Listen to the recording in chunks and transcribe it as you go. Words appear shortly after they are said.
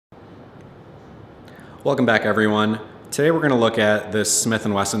Welcome back, everyone. Today we're going to look at this Smith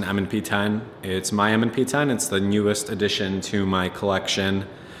Wesson M&P10. It's my M&P10. It's the newest addition to my collection.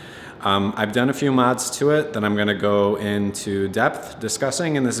 I've done a few mods to it that I'm going to go into depth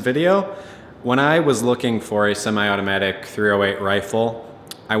discussing in this video. When I was looking for a semi-automatic .308 rifle,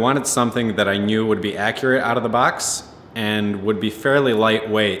 I wanted something that I knew would be accurate out of the box and would be fairly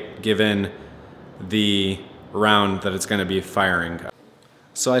lightweight given the round that it's going to be firing.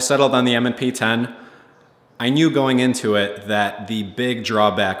 So I settled on the M&P10. I knew going into it that the big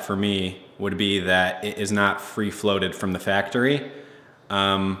drawback for me would be that it is not free-floated from the factory.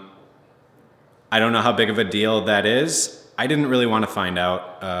 I don't know how big of a deal that is. I didn't really want to find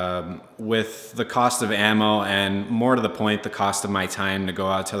out. With the cost of ammo and, more to the point, the cost of my time to go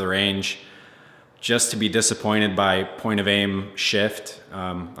out to the range, just to be disappointed by point of impact shift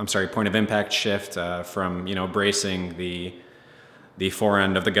from, bracing the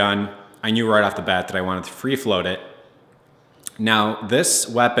forend of the gun. I knew right off the bat that I wanted to free float it. Now, this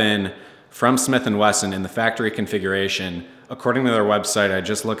weapon from Smith & Wesson in the factory configuration, according to their website, I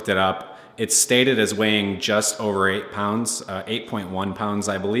just looked it up, it's stated as weighing just over 8 pounds, 8.1 pounds,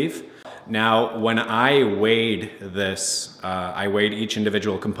 I believe. Now, when I weighed this, I weighed each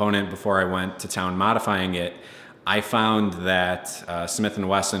individual component before I went to town modifying it. I found that Smith &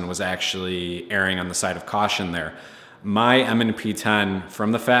 Wesson was actually erring on the side of caution there. My M&P10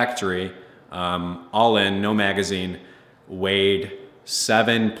 from the factory, all in, no magazine, weighed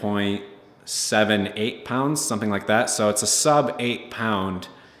 7.78 pounds, something like that. So it's a sub 8 pound,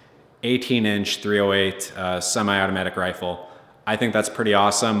 18-inch .308 semi-automatic rifle. I think that's pretty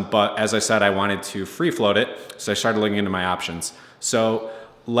awesome, but as I said, I wanted to free float it, so I started looking into my options. So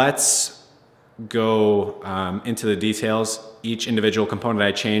let's go into the details. Each individual component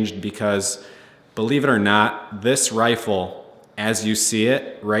I changed because, believe it or not, this rifle, as you see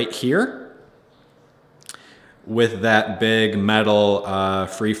it right here, with that big metal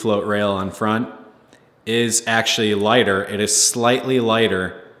free float rail on front, is actually lighter. It is slightly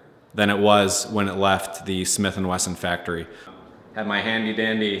lighter than it was when it left the Smith & Wesson factory. Have my handy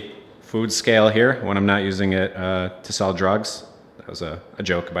dandy food scale here when I'm not using it to sell drugs. That was a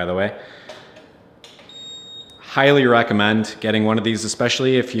joke, by the way. Highly recommend getting one of these,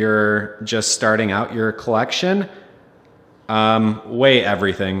 especially if you're just starting out your collection. Weigh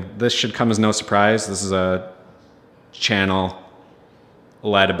everything. This should come as no surprise. This is a channel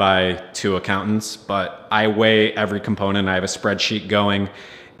led by 2 accountants, but I weigh every component. I have a spreadsheet going.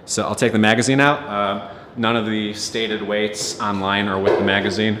 So I'll take the magazine out. None of the stated weights online are with the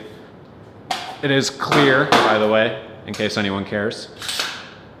magazine. It is clear, by the way, in case anyone cares.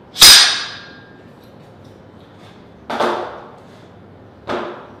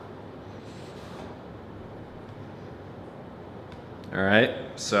 All right,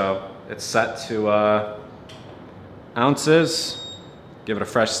 so it's set to ounces. Give it a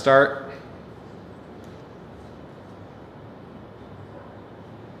fresh start.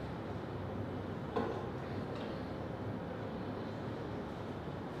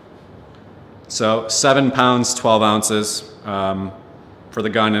 So 7 pounds, 12 ounces for the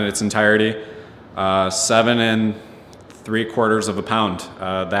gun in its entirety. 7 3/4 pounds.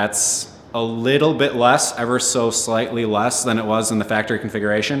 That's a little bit less, ever so slightly less than it was in the factory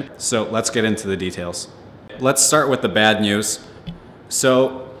configuration. So let's get into the details. Let's start with the bad news.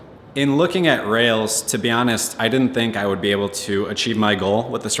 So in looking at rails, to be honest, I didn't think I would be able to achieve my goal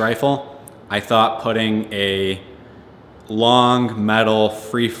with this rifle. I thought putting a long metal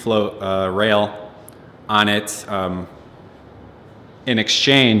free float rail on it in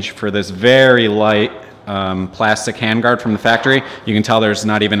exchange for this very light plastic handguard from the factory. You can tell there's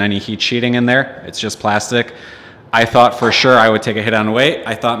not even any heat sheeting in there. It's just plastic. I thought for sure I would take a hit on weight.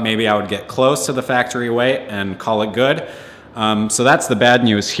 I thought maybe I would get close to the factory weight and call it good. So that's the bad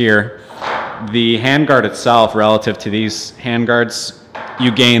news here. The handguard itself, relative to these handguards,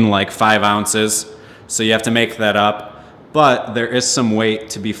 you gain like 5 ounces. So you have to make that up. But there is some weight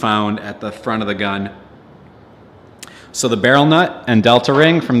to be found at the front of the gun. So the barrel nut and delta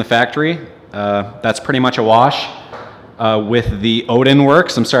ring from the factory, that's pretty much a wash. With the Odin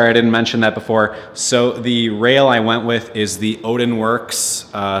Works, I'm sorry I didn't mention that before. So the rail I went with is the Odin Works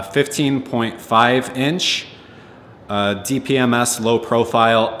 15.5 inch DPMS low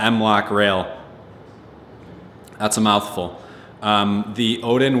profile M-lock rail. That's a mouthful. The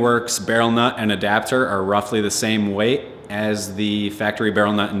Odin Works barrel nut and adapter are roughly the same weight as the factory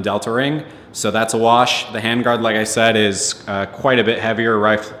barrel nut and delta ring, so that's a wash. The handguard, like I said, is quite a bit heavier,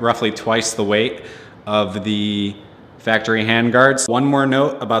 roughly twice the weight of the factory handguards. One more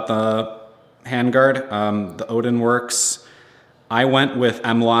note about the handguard, the Odin Works I went with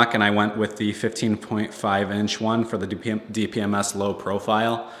M-LOK and I went with the 15.5 inch one for the DPMS low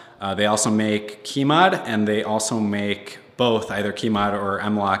profile. They also make key mod, and they also make both, either key mod or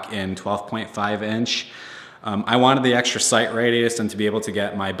M-LOK in 12.5 inch. I wanted the extra sight radius and to be able to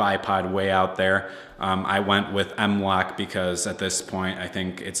get my bipod way out there. I went with M-LOK because at this point I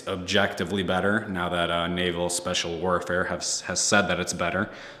think it's objectively better now that Naval Special Warfare has said that it's better.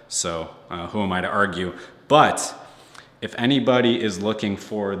 So who am I to argue? But if anybody is looking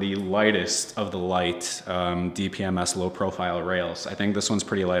for the lightest of the light DPMS low profile rails, I think this one's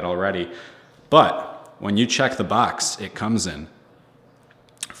pretty light already. But when you check the box it comes in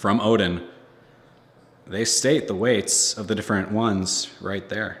from Odin, they state the weights of the different ones right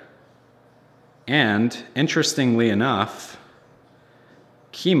there. And interestingly enough,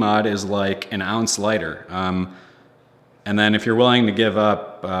 key mod is like an ounce lighter. And then if you're willing to give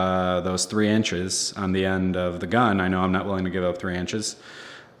up those 3 inches on the end of the gun, I know I'm not willing to give up 3 inches,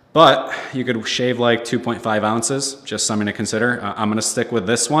 but you could shave like 2.5 ounces, just something to consider. I'm gonna stick with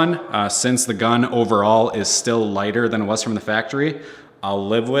this one. Since the gun overall is still lighter than it was from the factory, I'll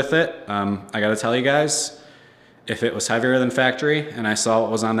live with it. I gotta tell you guys, if it was heavier than factory and I saw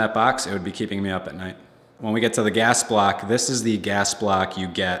what was on that box, it would be keeping me up at night. When we get to the gas block, this is the gas block you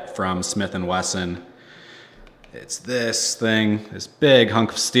get from Smith & Wesson. It's this thing, this big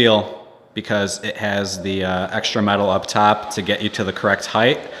hunk of steel, because it has the extra metal up top to get you to the correct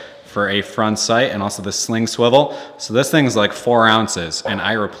height for a front sight, and also the sling swivel. So this thing's like 4 ounces, and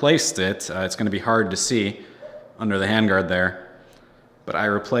I replaced it. It's gonna be hard to see under the handguard there, but I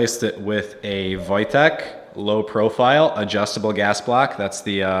replaced it with a Wojtek low profile adjustable gas block. That's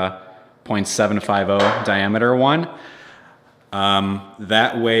the 0.750 diameter one.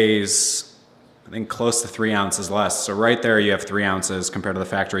 That weighs, I think, close to 3 ounces less. So right there you have 3 ounces compared to the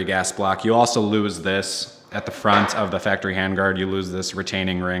factory gas block. You also lose this at the front of the factory handguard. You lose this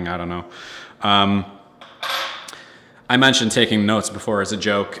retaining ring, I don't know. I mentioned taking notes before as a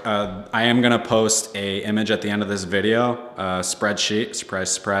joke. I am gonna post a image at the end of this video, spreadsheet, surprise,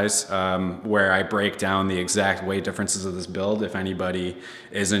 surprise, where I break down the exact weight differences of this build if anybody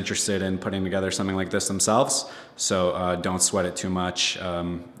is interested in putting together something like this themselves. So don't sweat it too much.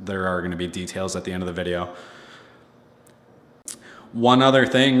 There are gonna be details at the end of the video. One other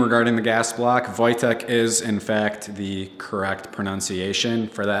thing regarding the gas block, Wojtek is in fact the correct pronunciation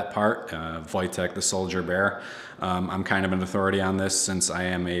for that part, Wojtek the soldier bear. I'm kind of an authority on this since I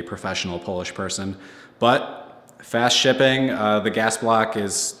am a professional Polish person, but fast shipping, the gas block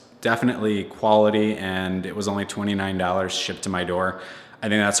is definitely quality, and it was only $29 shipped to my door. I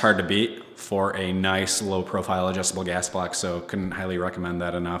think that's hard to beat for a nice low profile adjustable gas block, so couldn't highly recommend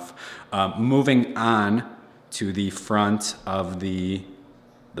that enough. Moving on to the front of the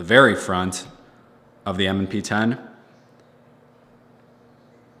very front of the M&P10.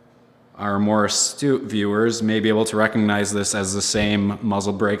 Our more astute viewers may be able to recognize this as the same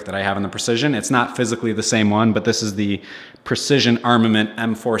muzzle brake that I have in the Precision. It's not physically the same one, but this is the Precision Armament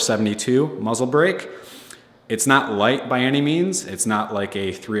M472 muzzle brake. It's not light by any means. It's not like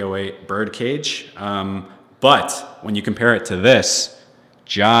a 308 birdcage, but when you compare it to this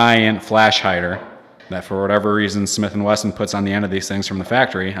giant flash hider that for whatever reason Smith & Wesson puts on the end of these things from the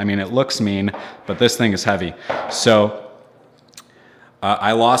factory, I mean, it looks mean, but this thing is heavy. So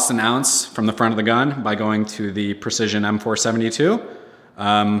I lost an ounce from the front of the gun by going to the Precision M472.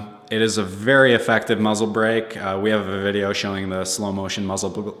 It is a very effective muzzle brake. We have a video showing the slow motion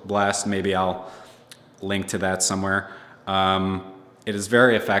muzzle blast. Maybe I'll link to that somewhere. It is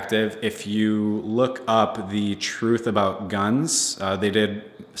very effective. If you look up the truth about guns, they did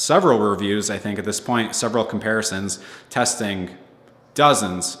several reviews, I think at this point, several comparisons, testing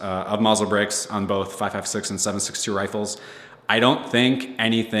dozens of muzzle brakes on both 5.56 and 7.62 rifles. I don't think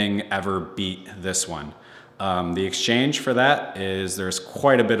anything ever beat this one. The exchange for that is there's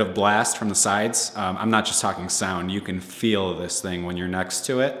quite a bit of blast from the sides. I'm not just talking sound. You can feel this thing when you're next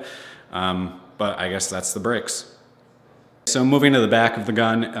to it. But I guess that's the brakes. So moving to the back of the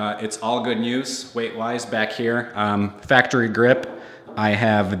gun, it's all good news weight-wise back here. Factory grip, I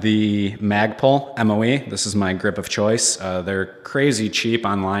have the Magpul MOE. This is my grip of choice. They're crazy cheap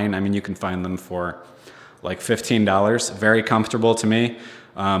online. I mean, you can find them for like $15. Very comfortable to me.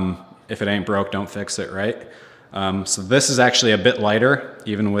 If it ain't broke, don't fix it, right? So this is actually a bit lighter,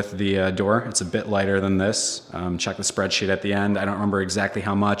 even with the door. It's a bit lighter than this. Check the spreadsheet at the end. I don't remember exactly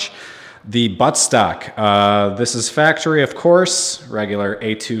how much. The buttstock, this is factory, of course, regular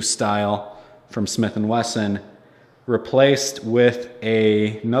A2 style from Smith & Wesson, replaced with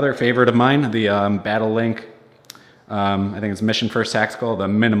another favorite of mine, the Battle Link, I think it's Mission First Tactical, the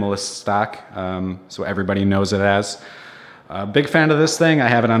minimalist stock, so everybody knows it as. Big fan of this thing. I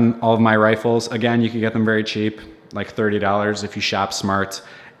have it on all of my rifles. Again, you can get them very cheap, like $30 if you shop smart.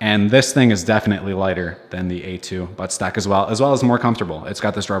 And this thing is definitely lighter than the A2 buttstock as well as more comfortable. It's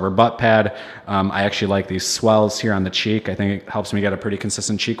got this rubber butt pad. I actually like these swells here on the cheek. I think it helps me get a pretty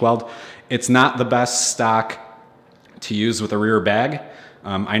consistent cheek weld. It's not the best stock to use with a rear bag.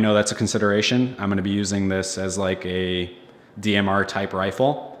 I know that's a consideration. I'm gonna be using this as like a DMR type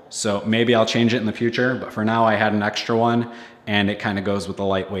rifle. So maybe I'll change it in the future, but for now I had an extra one and it kind of goes with the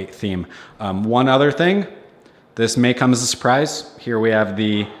lightweight theme. One other thing, this may come as a surprise. Here we have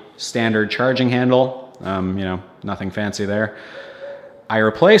the standard charging handle, you know, nothing fancy there. I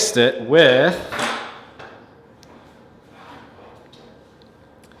replaced it with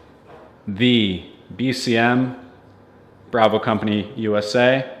the BCM Bravo Company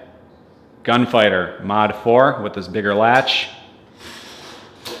USA Gunfighter Mod 4 with this bigger latch.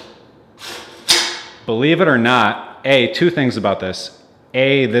 Believe it or not, two things about this.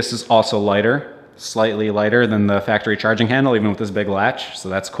 This is also lighter, slightly lighter than the factory charging handle, even with this big latch, so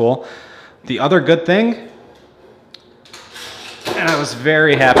that's cool. The other good thing, and I was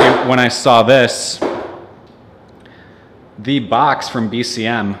very happy when I saw this, the box from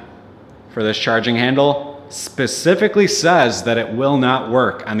BCM for this charging handle specifically says that it will not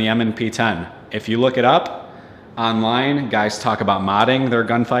work on the M&P10. If you look it up online, guys talk about modding their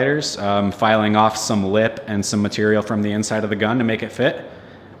gunfighters, filing off some lip and some material from the inside of the gun to make it fit.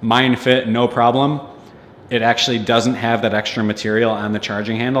 Mine fit no problem. It actually doesn't have that extra material on the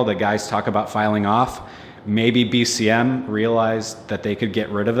charging handle that guys talk about filing off. Maybe BCM realized that they could get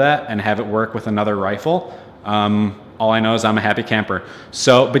rid of that and have it work with another rifle. All I know is I'm a happy camper.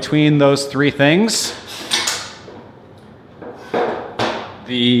 So between those three things,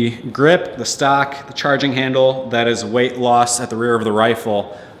 the grip, the stock, the charging handle, that is weight loss at the rear of the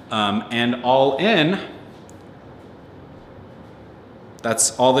rifle, and all in,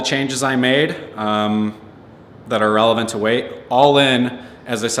 that's all the changes I made that are relevant to weight. All in,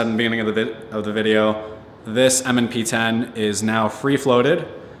 as I said in the beginning of the video, this M&P10 is now free floated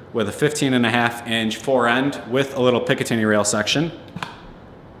with a 15.5-inch fore end with a little Picatinny rail section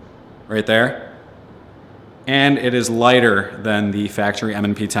right there. And it is lighter than the factory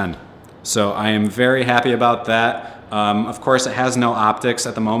M&P10. So I am very happy about that. Of course, it has no optics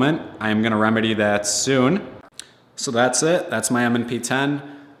at the moment. I am gonna remedy that soon. So that's it, that's my M&P10.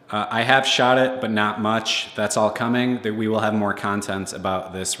 I have shot it, but not much. That's all coming. We will have more content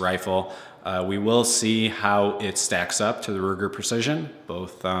about this rifle. We will see how it stacks up to the Ruger Precision,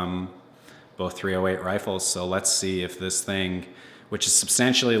 both 308 rifles. So let's see if this thing, which is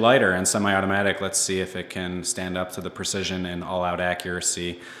substantially lighter and semi-automatic, let's see if it can stand up to the Precision and all-out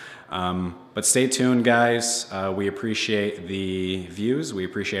accuracy. But stay tuned, guys. We appreciate the views. We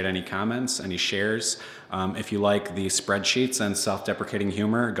appreciate any comments, any shares. If you like the spreadsheets and self-deprecating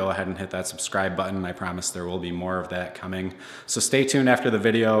humor, go ahead and hit that subscribe button. I promise there will be more of that coming. So stay tuned after the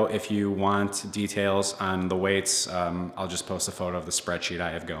video. If you want details on the weights, I'll just post a photo of the spreadsheet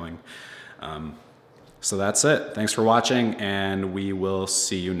I have going. So that's it. Thanks for watching, and we will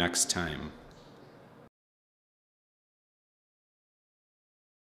see you next time.